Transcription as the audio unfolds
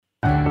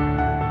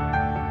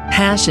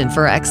passion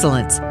for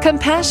excellence,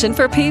 compassion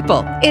for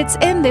people. It's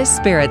in this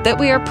spirit that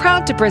we are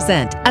proud to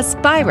present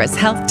Aspirus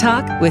Health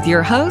Talk with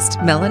your host,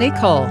 Melanie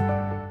Cole.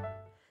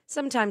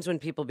 Sometimes when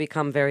people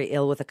become very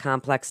ill with a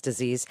complex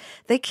disease,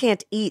 they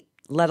can't eat,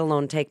 let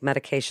alone take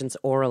medications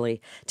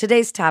orally.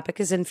 Today's topic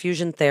is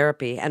infusion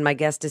therapy, and my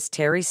guest is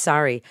Terry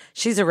Sari.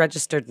 She's a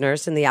registered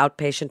nurse in the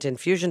outpatient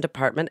infusion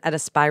department at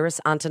Aspirus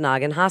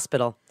Ontonagon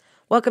Hospital.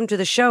 Welcome to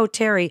the show,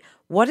 Terry.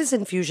 What is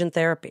infusion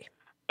therapy?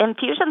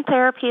 Infusion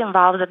therapy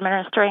involves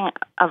administering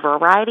a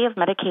variety of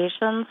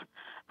medications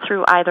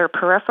through either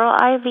peripheral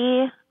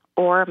IV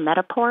or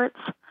Mediports,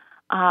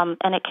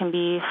 and it can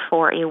be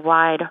for a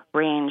wide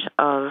range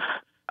of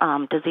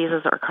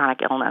diseases or chronic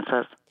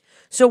illnesses.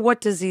 So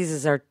what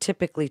diseases are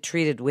typically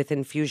treated with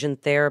infusion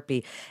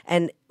therapy?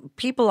 And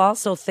people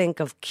also think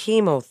of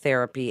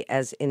chemotherapy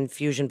as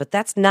infusion, but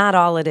that's not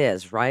all it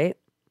is, right?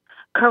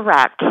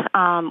 Correct.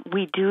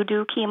 We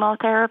do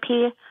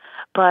chemotherapy,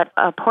 but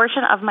a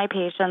portion of my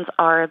patients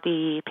are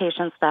the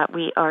patients that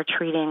we are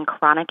treating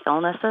chronic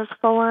illnesses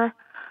for.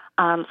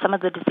 Some of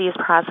the disease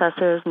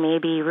processes may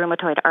be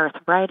rheumatoid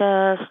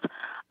arthritis,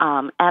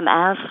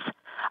 MS.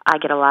 I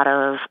get a lot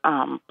of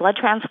blood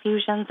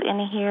transfusions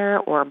in here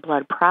or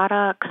blood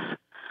products.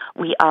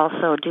 We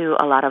also do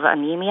a lot of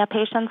anemia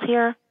patients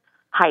here,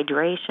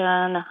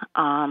 hydration,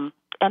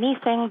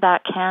 anything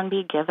that can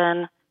be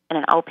given in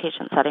an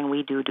outpatient setting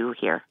we do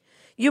here.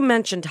 You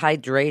mentioned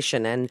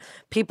hydration, and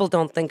people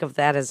don't think of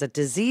that as a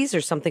disease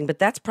or something, but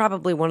that's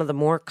probably one of the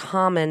more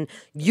common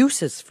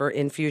uses for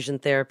infusion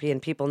therapy,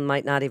 and people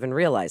might not even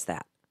realize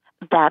that.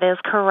 That is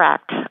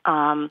correct.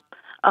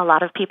 A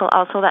lot of people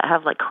also that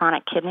have like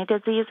chronic kidney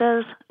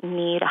diseases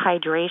need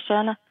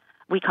hydration.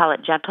 We call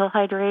it gentle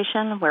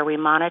hydration, where we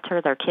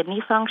monitor their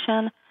kidney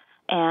function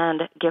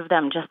and give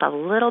them just a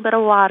little bit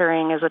of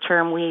watering is a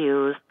term we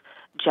use,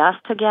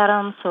 just to get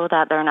them so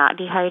that they're not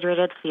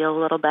dehydrated, feel a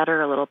little better,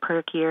 a little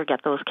perkier,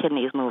 get those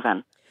kidneys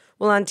moving.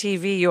 Well, on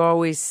TV, you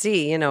always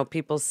see,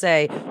 people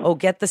say, oh,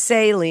 get the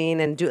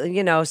saline and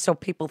do, so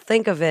people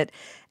think of it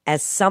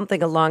as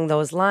something along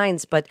those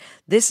lines. But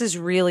this is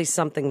really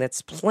something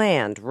that's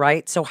planned,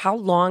 right? So how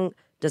long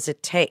does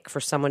it take for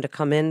someone to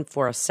come in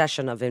for a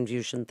session of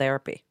infusion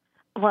therapy?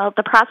 Well,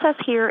 the process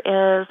here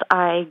is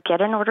I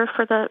get an order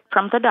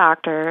from the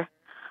doctor.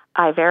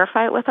 I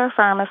verify it with our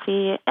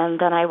pharmacy, and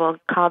then I will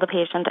call the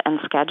patient and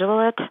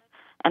schedule it.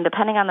 And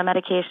depending on the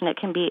medication, it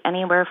can be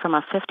anywhere from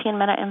a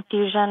 15-minute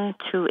infusion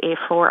to a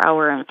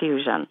 4-hour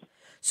infusion.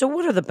 So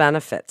what are the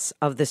benefits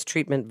of this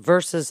treatment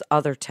versus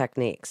other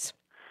techniques?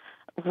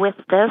 With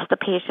this, the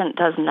patient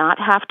does not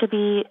have to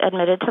be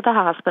admitted to the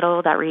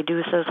hospital. That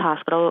reduces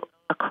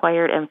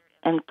hospital-acquired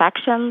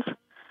infections.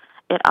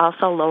 It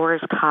also lowers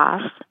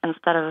costs.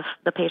 Instead of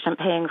the patient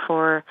paying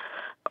for,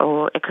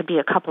 it could be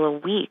a couple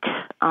of weeks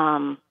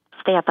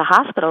stay at the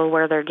hospital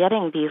where they're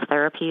getting these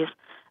therapies,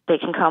 they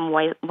can come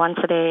once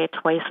a day,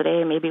 twice a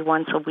day, maybe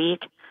once a week,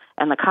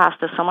 and the cost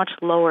is so much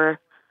lower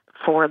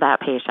for that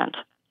patient.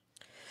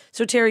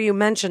 So, Terry, you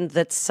mentioned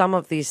that some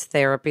of these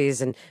therapies,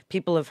 and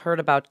people have heard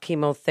about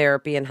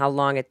chemotherapy and how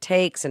long it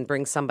takes and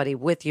bring somebody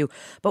with you,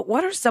 but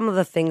what are some of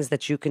the things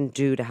that you can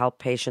do to help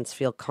patients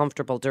feel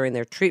comfortable during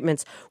their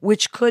treatments,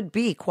 which could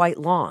be quite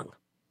long?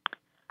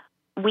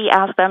 We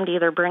ask them to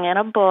either bring in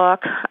a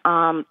book,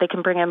 they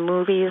can bring in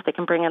movies, they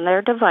can bring in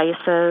their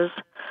devices.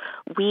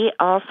 We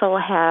also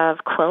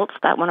have quilts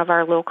that one of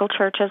our local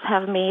churches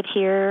have made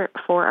here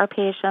for our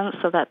patients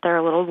so that they're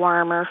a little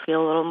warmer,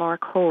 feel a little more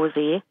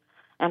cozy.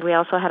 And we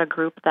also had a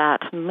group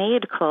that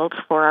made quilts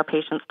for our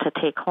patients to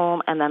take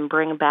home and then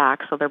bring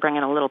back, so they're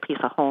bringing a little piece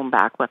of home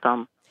back with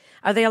them.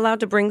 Are they allowed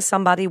to bring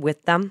somebody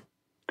with them?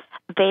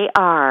 They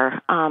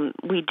are.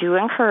 We do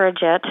encourage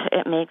it.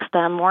 It makes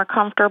them more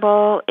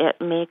comfortable. It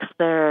makes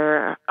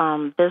their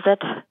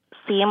visit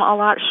seem a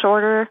lot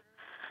shorter,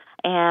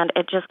 and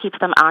it just keeps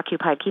them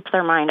occupied, keeps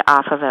their mind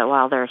off of it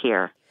while they're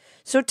here.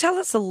 So tell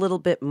us a little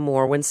bit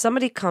more. When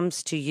somebody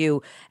comes to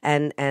you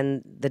and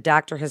the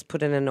doctor has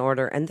put in an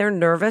order and they're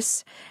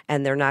nervous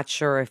and they're not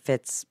sure if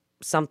it's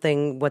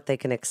something what they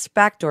can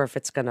expect or if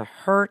it's going to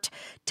hurt,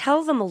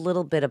 tell them a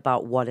little bit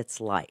about what it's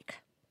like.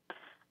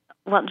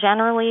 Well,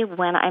 generally,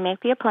 when I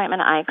make the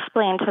appointment, I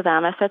explain to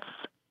them if it's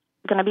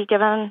going to be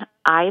given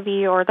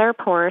IV or their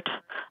port.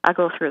 I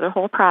go through the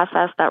whole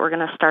process that we're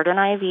going to start an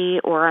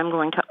IV or I'm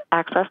going to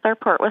access their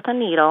port with a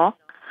needle.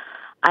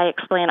 I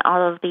explain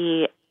all of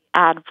the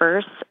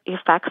adverse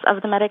effects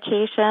of the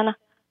medication,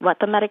 what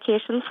the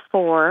medication's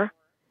for,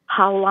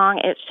 how long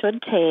it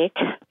should take,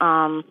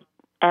 and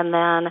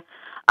then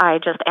I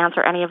just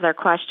answer any of their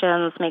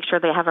questions, make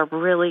sure they have a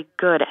really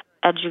good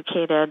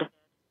educated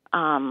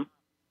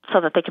so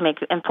that they can make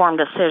informed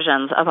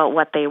decisions about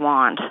what they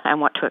want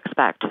and what to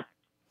expect.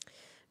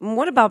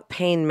 What about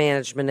pain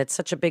management? It's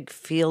such a big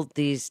field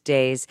these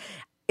days.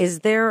 Is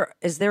there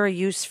a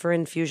use for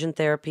infusion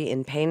therapy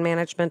in pain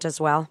management as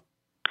well?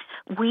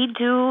 We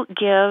do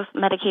give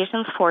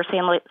medications for,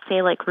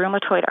 say like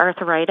rheumatoid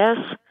arthritis,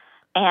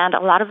 and a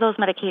lot of those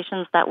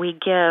medications that we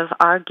give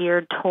are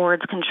geared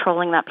towards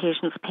controlling that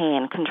patient's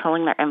pain,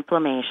 controlling their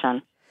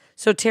inflammation.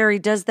 So, Terry,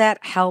 does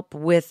that help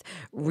with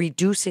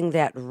reducing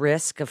that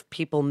risk of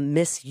people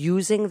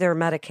misusing their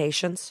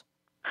medications?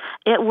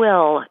 It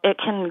will. It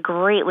can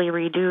greatly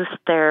reduce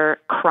their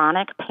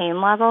chronic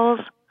pain levels,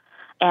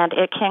 and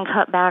it can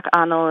cut back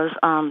on those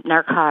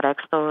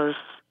narcotics, those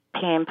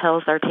pain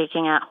pills they're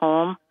taking at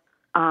home.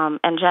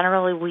 And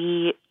generally,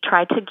 we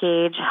try to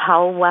gauge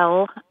how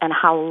well and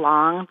how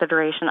long the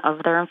duration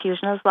of their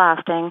infusion is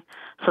lasting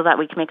so that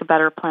we can make a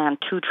better plan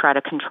to try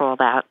to control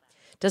that.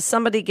 Does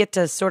somebody get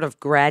to sort of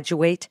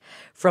graduate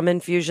from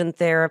infusion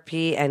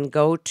therapy and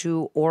go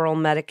to oral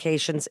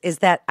medications? Is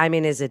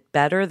it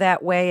better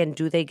that way? And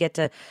do they get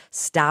to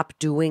stop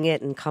doing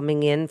it and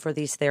coming in for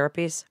these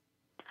therapies?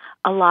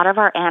 A lot of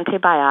our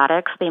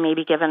antibiotics, they may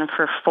be given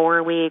for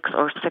 4 weeks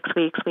or 6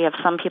 weeks. We have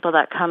some people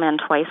that come in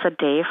twice a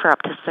day for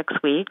up to 6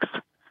 weeks,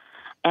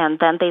 and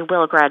then they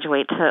will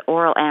graduate to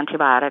oral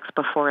antibiotics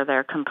before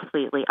they're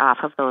completely off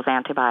of those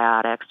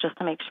antibiotics, just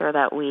to make sure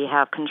that we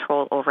have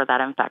control over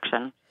that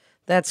infection.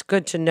 That's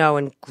good to know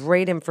and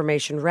great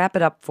information. Wrap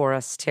it up for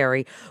us,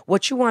 Terry.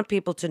 What you want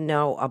people to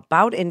know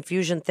about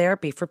infusion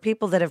therapy for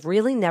people that have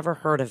really never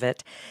heard of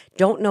it,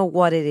 don't know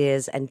what it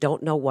is, and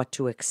don't know what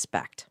to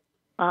expect.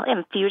 Well,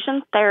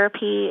 infusion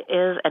therapy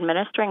is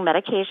administering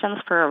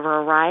medications for a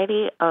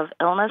variety of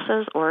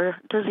illnesses or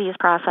disease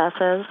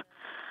processes,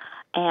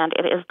 and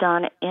it is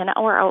done in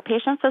our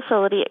outpatient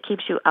facility. It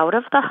keeps you out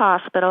of the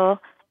hospital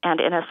and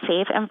in a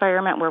safe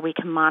environment where we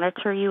can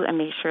monitor you and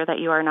make sure that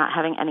you are not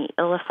having any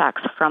ill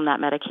effects from that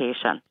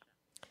medication.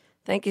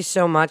 Thank you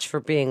so much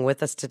for being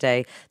with us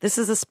today. This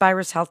is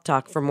Aspirus Health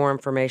Talk. For more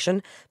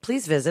information,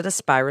 please visit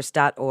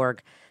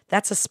aspirus.org.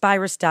 That's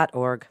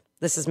aspirus.org.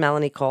 This is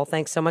Melanie Cole.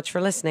 Thanks so much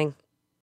for listening.